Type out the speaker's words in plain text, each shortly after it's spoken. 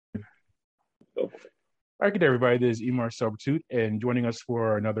All right, good day, everybody. This is Emar Silbertooth, and joining us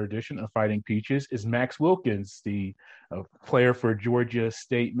for another edition of Fighting Peaches is Max Wilkins, the player for Georgia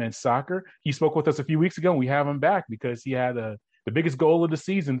State men's soccer. He spoke with us a few weeks ago, and we have him back because he had the biggest goal of the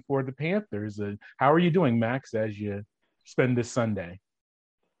season for the Panthers. How are you doing, Max, as you spend this Sunday?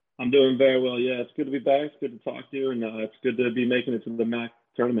 I'm doing very well. Yeah, it's good to be back. It's good to talk to you, and it's good to be making it to the MAC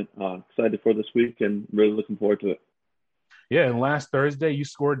tournament. Excited for this week and really looking forward to it. Yeah, and last Thursday, you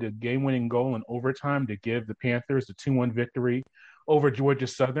scored the game-winning goal in overtime to give the Panthers the 2-1 victory over Georgia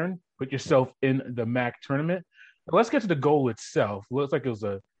Southern, put yourself in the MAC tournament. Let's get to the goal itself. Looks like it was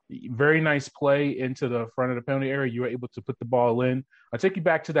a very nice play into the front of the penalty area. You were able to put the ball in. I'll take you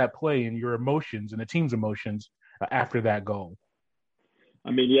back to that play and your emotions and the team's emotions after that goal.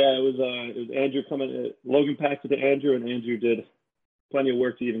 I mean, yeah, it was Andrew coming. Logan passed it to Andrew, and Andrew did plenty of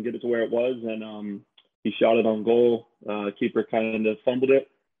work to even get it to where it was, and he shot it on goal. Keeper kind of fumbled it,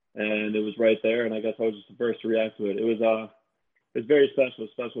 and it was right there. And I guess I was just the first to react to it. It was very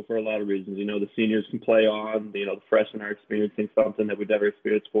special for a lot of reasons. You know, the seniors can play on. You know, the freshmen are experiencing something that we've never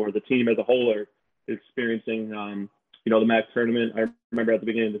experienced before. The team as a whole are experiencing, the MAC tournament. I remember at the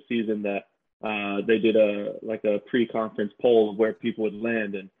beginning of the season that they did a pre-conference poll of where people would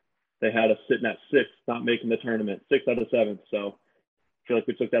land, and they had us sitting at 6, not making the tournament, 6 out of 7. So I feel like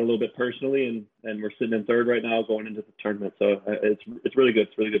we took that a little bit personally, and we're sitting in 3rd right now going into the tournament. So it's really good.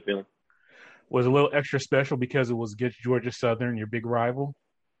 It's a really good feeling. Was it a little extra special because it was against Georgia Southern, your big rival?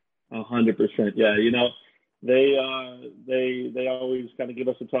 100%. Yeah, you know, they always kind of give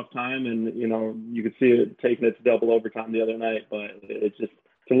us a tough time, and you know, you could see it taking it to double overtime the other night, but it's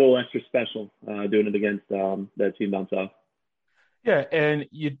a little extra special doing it against that team down south. Yeah, and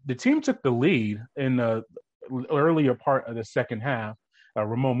the team took the lead in the earlier part of the second half.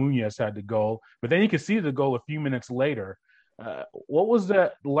 Ramon Munoz had the goal, but then you could see the goal a few minutes later. What was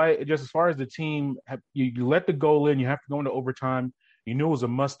that like, just as far as the team, you let the goal in, you have to go into overtime. You knew it was a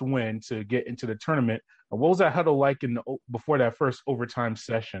must-win to get into the tournament. What was that huddle like before that first overtime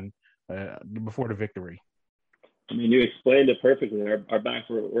session, before the victory? I mean, you explained it perfectly. Our backs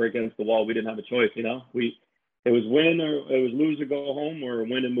were against the wall. We didn't have a choice, you know. It was win or it was lose or go home, or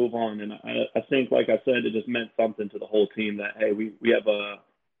win and move on. And I think, like I said, it just meant something to the whole team that, hey, we have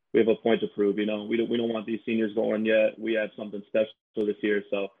a point to prove. You know, we don't want these seniors going yet. We have something special this year.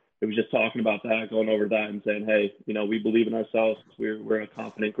 So it was just talking about that, going over that, and saying, hey, you know, we believe in ourselves. We're a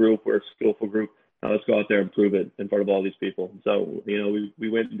confident group. We're a skillful group. Now let's go out there and prove it in front of all these people. So, you know, we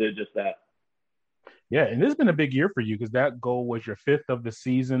went and did just that. Yeah, and this has been a big year for you because that goal was your 5th of the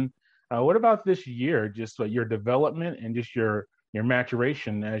season. What about this year, just your development and just your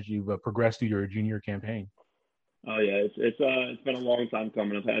maturation as you've progressed through your junior campaign? Oh, yeah, it's been a long time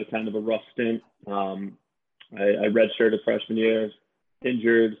coming. I've had kind of a rough stint. I redshirted freshman year,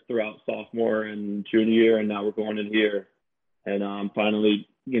 injured throughout sophomore and junior year, and now we're going in here. And finally,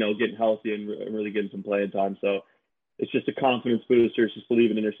 you know, getting healthy and really getting some playing time. So it's just a confidence booster. It's just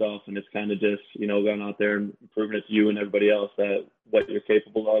believing in yourself, and it's kind of just, you know, going out there and proving it to you and everybody else that what you're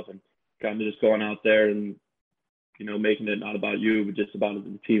capable of, and kind of just going out there and, you know, making it not about you, but just about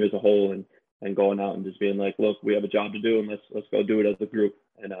the team as a whole, and going out and just being like, look, we have a job to do, and let's go do it as a group.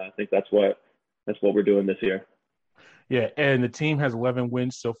 And I think that's what we're doing this year. Yeah, and the team has 11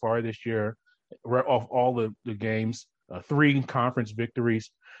 wins so far this year, right off all the games, 3 conference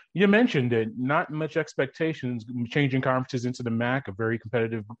victories. You mentioned it, not much expectations, changing conferences into the MAC, a very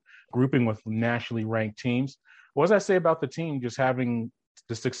competitive grouping with nationally ranked teams. What does that say about the team just having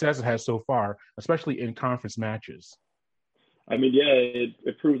the success it has so far, especially in conference matches? I mean, yeah,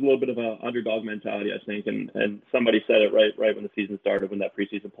 it proves a little bit of an underdog mentality, I think. And somebody said it right when the season started, when that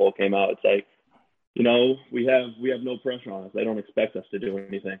preseason poll came out. It's like, you know, we have no pressure on us. They don't expect us to do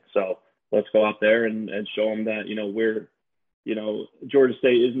anything. So let's go out there and show them that, you know, Georgia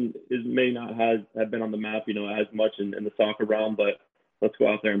State may not have been on the map, you know, as much in the soccer realm, but let's go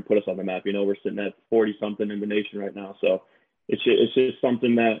out there and put us on the map. You know, we're sitting at 40 something in the nation right now. So it's just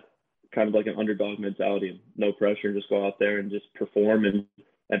something that kind of like an underdog mentality, no pressure, just go out there and just perform and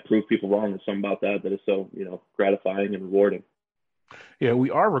prove people wrong. There's something about that is so, you know, gratifying and rewarding. Yeah,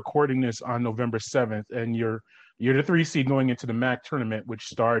 we are recording this on November 7th, and you're the 3 seed going into the MAC tournament, which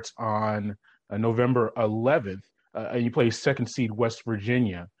starts on November 11th, and you play 2nd seed West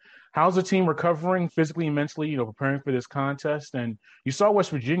Virginia. How's the team recovering physically and mentally, you know, preparing for this contest? And you saw West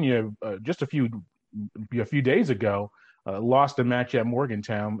Virginia just a few days ago lost a match at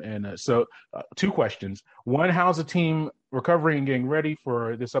Morgantown. And so 2 questions. One, how's the team recovering and getting ready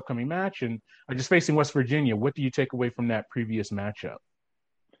for this upcoming match? And just facing West Virginia, what do you take away from that previous matchup?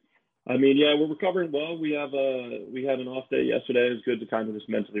 I mean, yeah, we're recovering well. We had an off day yesterday. It was good to kind of just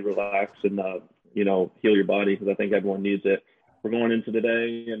mentally relax and heal your body because I think everyone needs it. We're going into the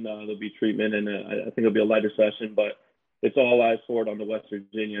day and there'll be treatment and I think it'll be a lighter session, but it's all eyes forward on the West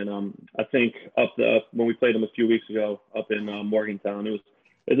Virginia. And I think when we played them a few weeks ago up in Morgantown, it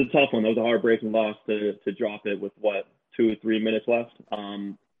was a tough one. That was a heartbreaking loss to drop it with what 2 or 3 minutes left.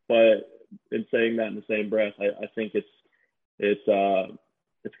 But in saying that in the same breath, I think it's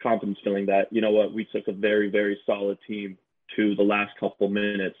it's confidence feeling that, you know what, we took a very, very solid team to the last couple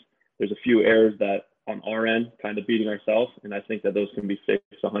minutes. There's a few errors that on our end, kind of beating ourselves, and I think that those can be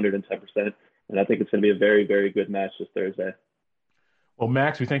fixed 110%. And I think it's going to be a very, very good match this Thursday. Well,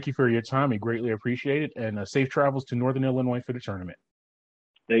 Max, we thank you for your time. We greatly appreciate it. And safe travels to Northern Illinois for the tournament.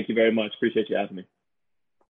 Thank you very much. Appreciate you having me.